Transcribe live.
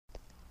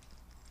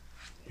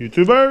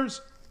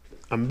YouTubers,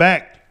 I'm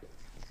back.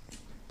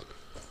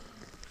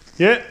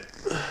 Yeah.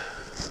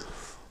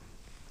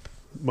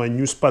 My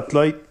new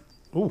spotlight.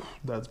 Oh,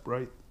 that's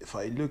bright. If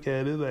I look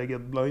at it, I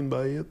get blind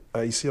by it.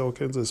 I see all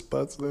kinds of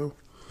spots now.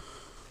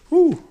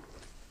 Ooh.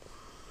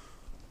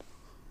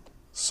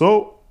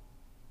 So.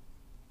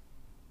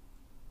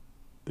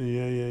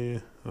 Yeah.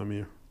 I'm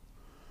here.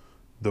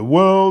 The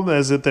world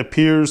as it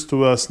appears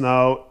to us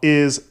now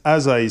is,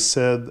 as I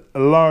said,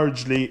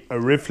 largely a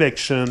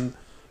reflection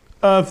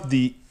of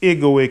the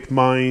egoic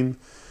mind,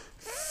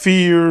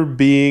 fear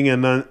being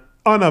an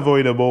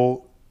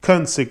unavoidable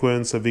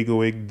consequence of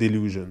egoic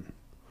delusion.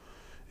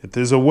 It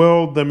is a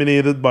world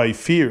dominated by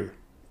fear,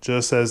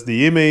 just as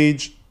the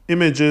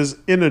images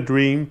in a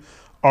dream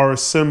are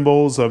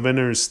symbols of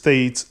inner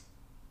states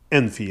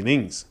and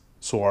feelings.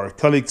 So our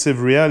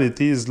collective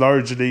reality is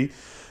largely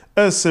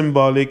a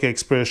symbolic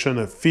expression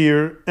of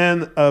fear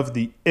and of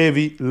the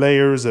heavy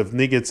layers of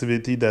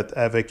negativity that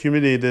have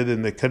accumulated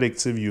in the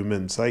collective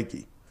human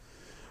psyche.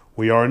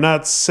 We are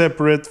not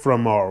separate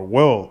from our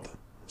world.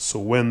 So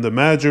when the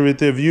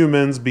majority of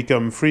humans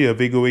become free of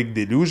egoic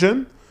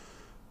delusion,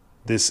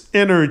 this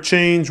inner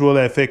change will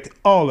affect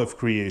all of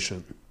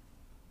creation.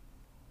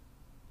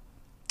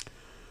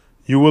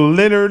 You will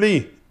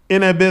literally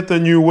inhabit a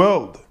new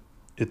world.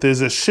 It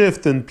is a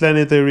shift in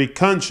planetary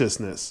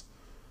consciousness.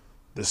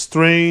 The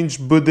strange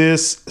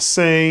Buddhist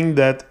saying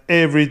that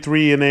every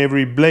tree and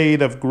every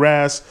blade of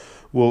grass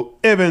will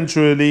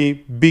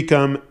eventually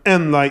become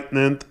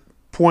enlightened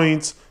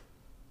points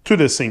to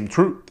the same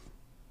truth.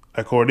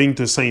 According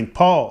to St.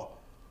 Paul,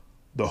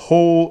 the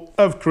whole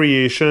of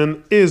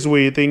creation is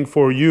waiting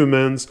for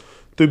humans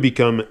to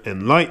become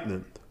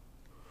enlightened.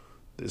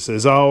 This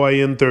is how I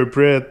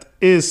interpret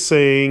his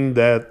saying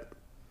that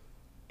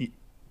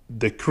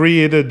the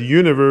created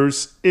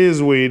universe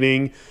is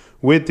waiting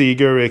with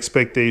eager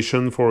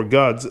expectation for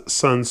God's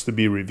sons to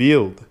be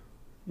revealed.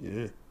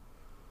 Yeah.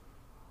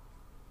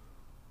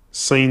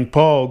 St.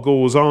 Paul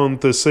goes on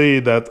to say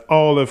that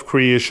all of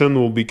creation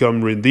will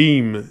become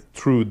redeemed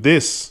through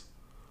this.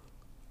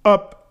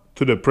 Up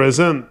to the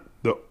present,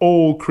 the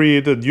whole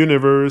created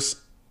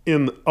universe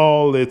in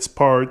all its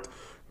part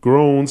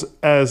groans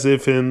as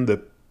if in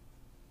the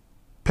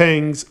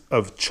pangs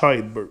of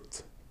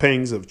childbirth.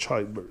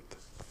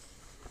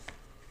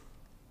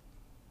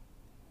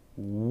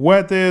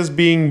 What is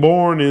being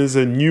born is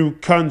a new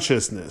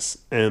consciousness,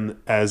 and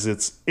as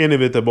its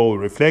inevitable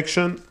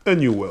reflection, a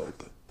new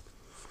world.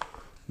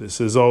 This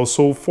is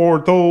also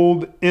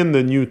foretold in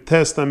the New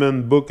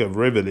Testament book of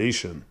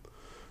Revelation.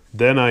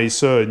 Then I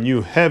saw a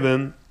new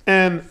heaven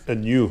and a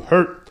new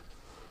earth,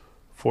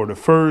 for the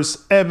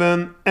first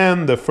heaven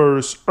and the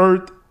first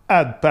earth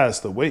had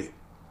passed away.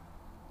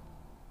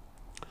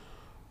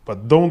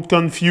 But don't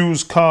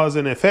confuse cause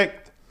and effect.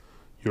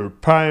 Your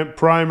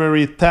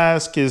primary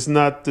task is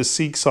not to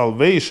seek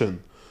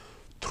salvation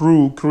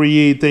through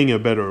creating a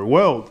better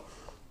world,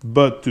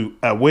 but to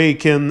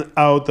awaken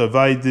out of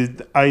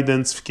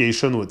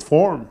identification with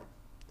form.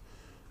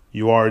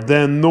 You are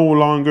then no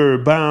longer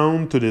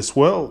bound to this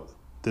world,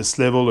 this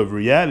level of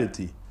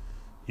reality.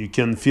 You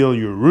can feel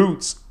your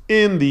roots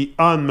in the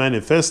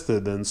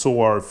unmanifested and so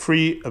are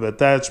free of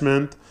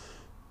attachment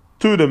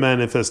to the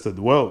manifested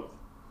world.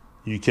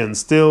 You can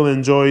still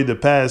enjoy the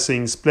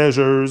passing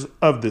pleasures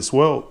of this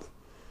world,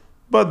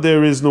 but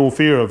there is no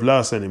fear of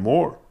loss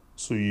anymore,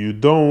 so you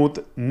don't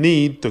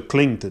need to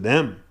cling to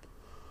them.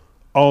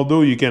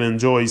 Although you can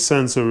enjoy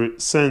sensory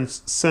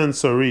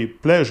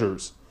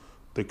pleasures,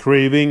 the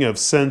craving of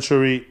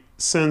sensory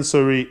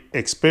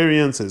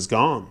experience is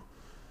gone,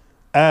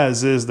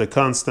 as is the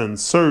constant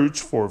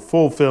search for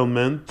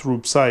fulfillment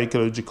through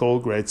psychological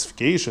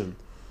gratification,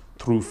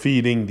 through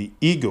feeding the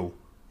ego.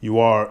 You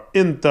are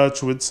in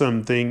touch with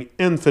something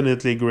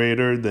infinitely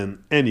greater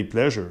than any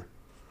pleasure,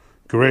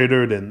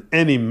 greater than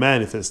any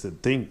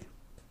manifested thing.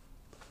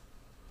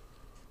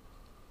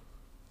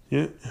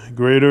 Yeah,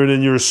 greater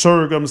than your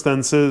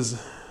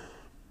circumstances.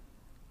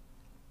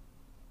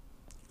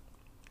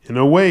 In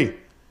a way,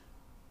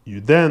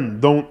 you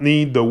then don't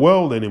need the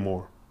world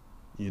anymore.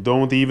 You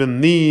don't even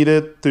need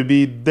it to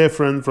be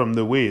different from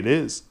the way it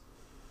is.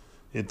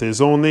 It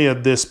is only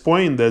at this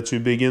point that you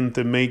begin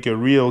to make a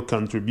real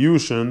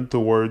contribution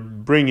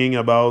toward bringing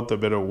about a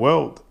better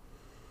world,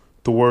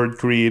 toward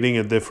creating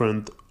a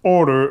different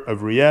order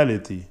of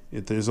reality.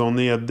 It is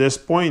only at this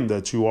point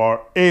that you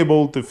are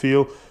able to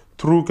feel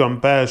true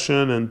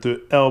compassion and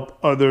to help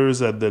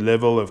others at the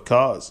level of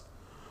cause.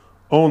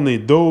 Only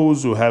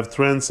those who have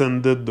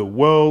transcended the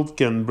world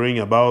can bring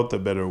about a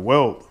better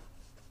world.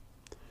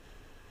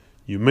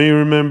 You may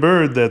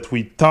remember that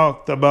we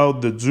talked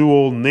about the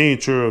dual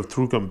nature of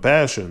true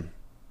compassion,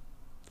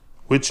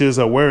 which is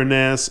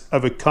awareness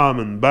of a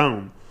common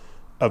bound,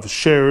 of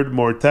shared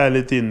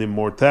mortality and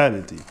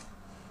immortality.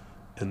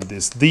 And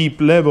this deep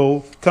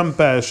level,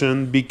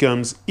 compassion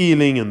becomes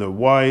healing in the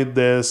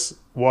widest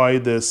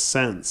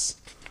sense.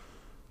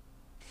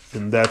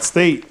 In that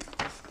state,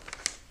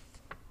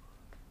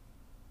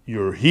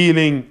 your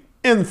healing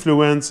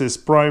influence is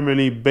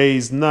primarily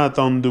based not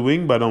on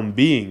doing but on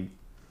being.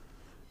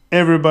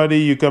 Everybody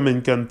you come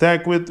in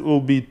contact with will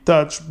be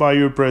touched by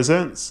your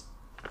presence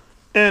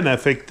and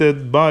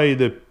affected by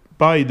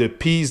the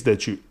peace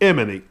that you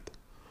emanate,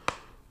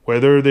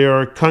 whether they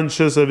are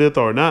conscious of it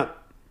or not.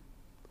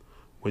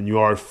 When you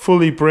are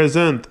fully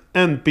present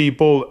and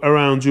people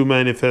around you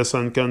manifest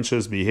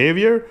unconscious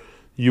behavior,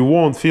 you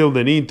won't feel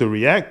the need to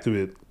react to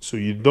it, so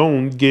you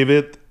don't give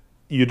it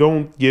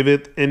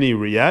any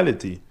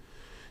reality.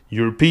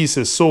 Your peace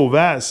is so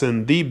vast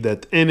and deep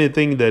that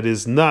anything that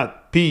is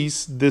not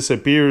peace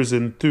disappears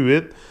into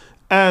it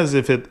as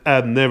if it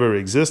had never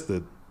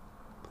existed.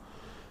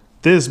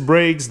 This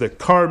breaks the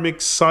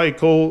karmic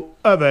cycle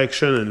of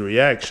action and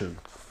reaction.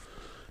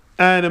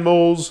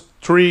 Animals,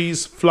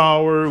 trees,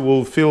 flowers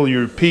will feel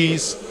your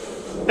peace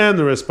and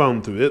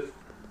respond to it.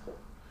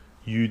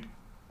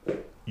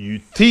 You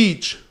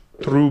teach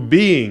through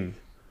being,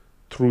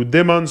 through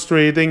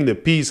demonstrating the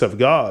peace of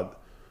God.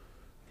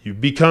 You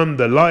become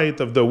the light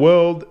of the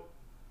world,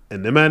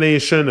 an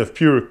emanation of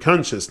pure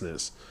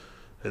consciousness.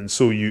 And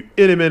so you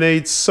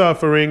eliminate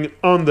suffering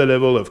on the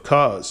level of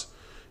cause.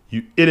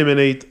 You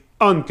eliminate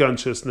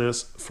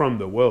unconsciousness from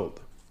the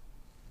world.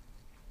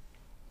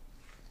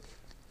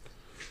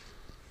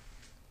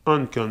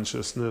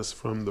 Unconsciousness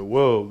from the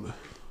world.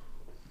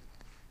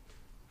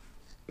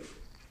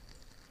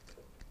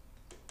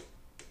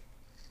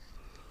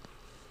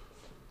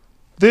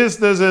 This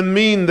doesn't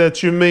mean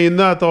that you may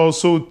not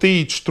also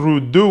teach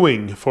through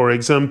doing, for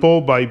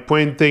example, by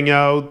pointing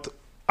out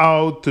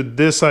how to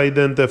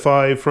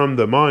disidentify from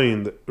the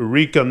mind,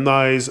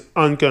 recognize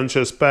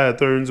unconscious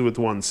patterns with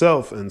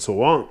oneself, and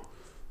so on.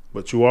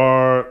 But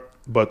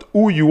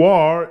who you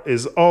are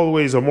is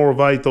always a more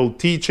vital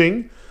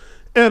teaching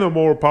and a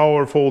more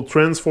powerful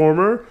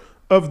transformer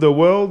of the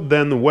world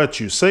than what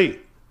you say,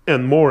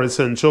 and more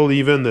essential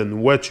even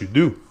than what you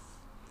do.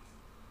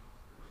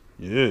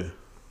 Yeah.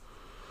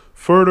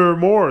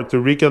 Furthermore, to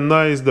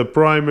recognize the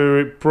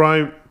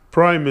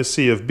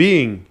primacy of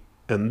being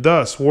and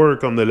thus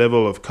work on the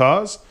level of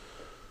cause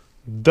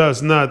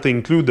does not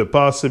include the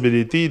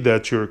possibility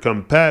that your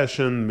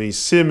compassion may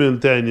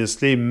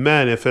simultaneously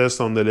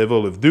manifest on the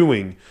level of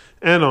doing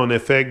and on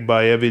effect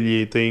by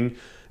alleviating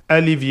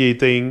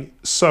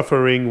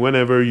suffering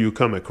whenever you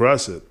come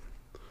across it.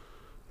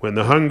 When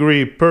a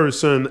hungry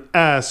person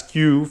asks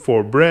you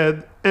for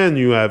bread and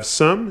you have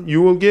some,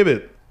 you will give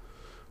it.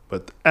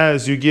 But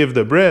as you give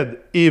the bread,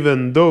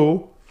 even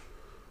though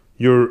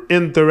your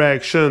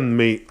interaction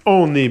may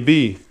only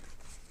be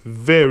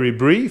very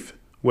brief,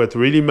 what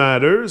really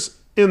matters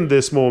in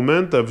this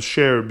moment of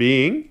shared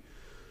being,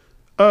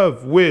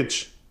 of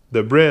which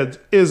the bread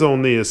is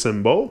only a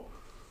symbol,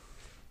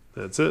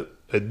 that's it.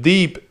 A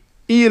deep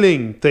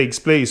healing takes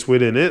place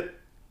within it.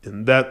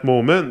 In that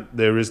moment,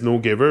 there is no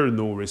giver,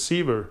 no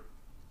receiver.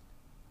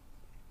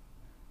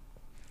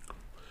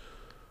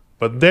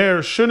 But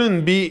there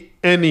shouldn't be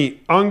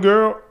any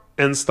hunger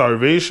and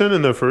starvation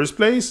in the first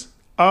place.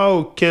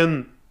 How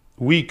can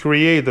we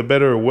create a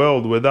better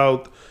world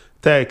without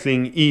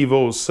tackling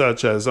evils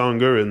such as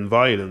hunger and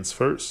violence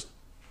first?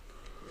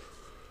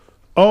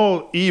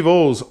 All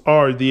evils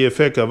are the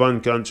effect of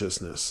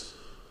unconsciousness.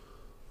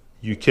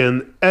 You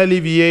can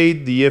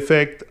alleviate the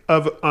effect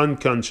of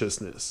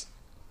unconsciousness,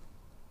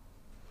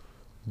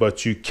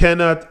 but you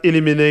cannot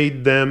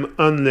eliminate them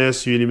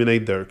unless you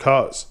eliminate their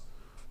cause.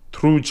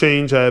 True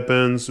change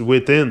happens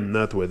within,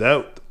 not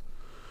without.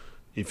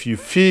 If you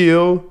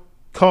feel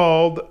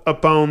called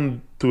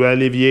upon to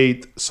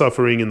alleviate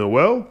suffering in the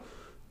world,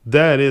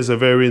 that is a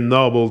very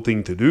noble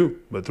thing to do.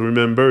 But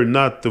remember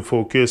not to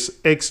focus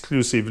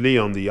exclusively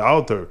on the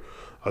outer.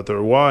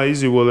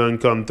 Otherwise, you will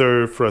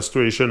encounter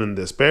frustration and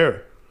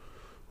despair.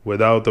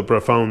 Without a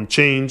profound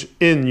change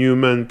in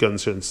human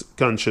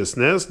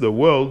consciousness, the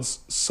world's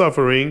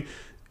suffering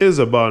is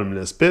a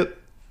bottomless pit.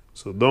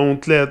 So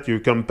don't let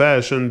your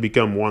compassion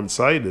become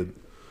one-sided.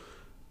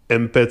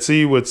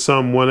 Empathy with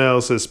someone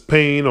else's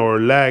pain or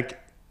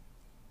lack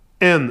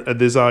and a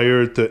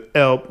desire to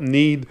help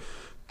need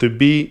to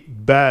be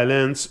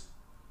balanced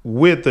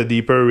with a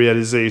deeper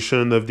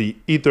realization of the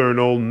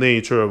eternal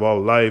nature of all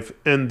life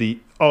and the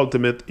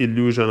ultimate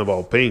illusion of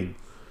all pain.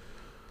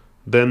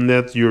 Then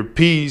let your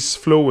peace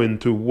flow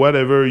into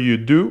whatever you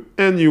do,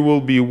 and you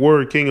will be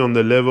working on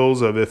the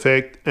levels of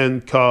effect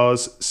and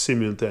cause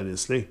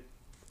simultaneously.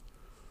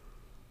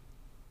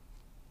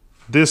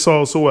 This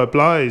also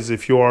applies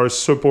if you are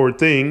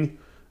supporting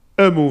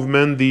a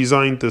movement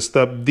designed to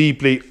stop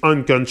deeply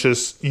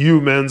unconscious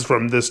humans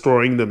from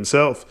destroying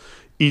themselves,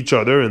 each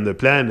other, and the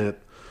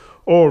planet,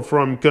 or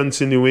from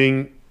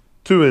continuing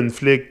to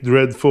inflict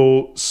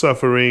dreadful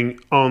suffering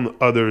on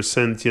other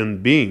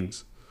sentient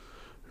beings.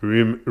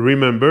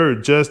 Remember,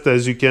 just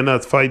as you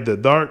cannot fight the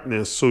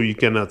darkness, so you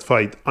cannot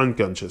fight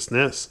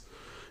unconsciousness.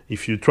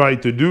 If you try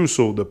to do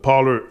so, the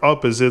polar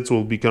opposites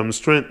will become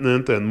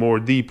strengthened and more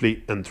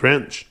deeply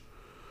entrenched.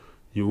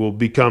 You will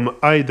become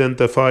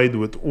identified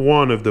with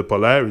one of the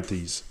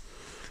polarities.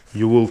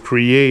 You will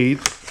create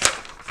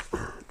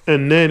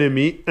an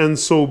enemy and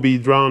so be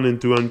drawn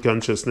into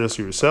unconsciousness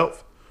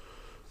yourself.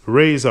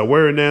 Raise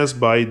awareness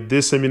by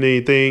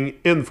disseminating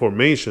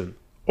information.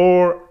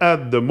 or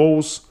at the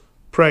most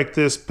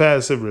practice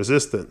passive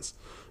resistance.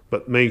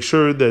 But make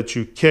sure that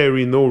you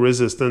carry no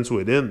resistance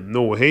within,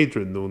 no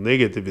hatred, no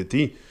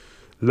negativity.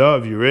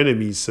 Love your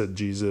enemies, said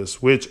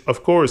Jesus, which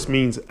of course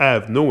means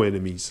have no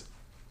enemies.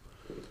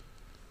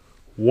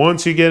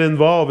 Once you get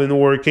involved in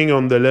working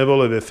on the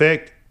level of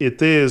effect,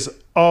 it is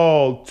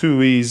all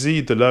too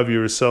easy to love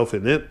yourself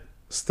in it.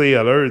 Stay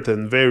alert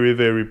and very,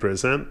 very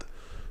present.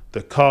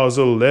 The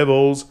causal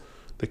level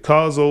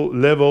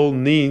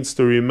needs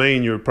to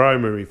remain your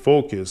primary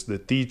focus, the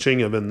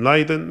teaching of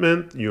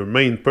enlightenment, your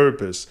main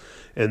purpose,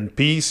 and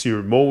peace,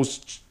 your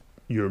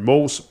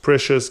most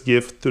precious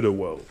gift to the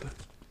world.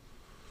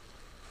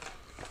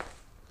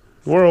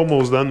 We're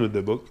almost done with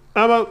the book.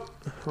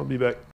 I'll be back.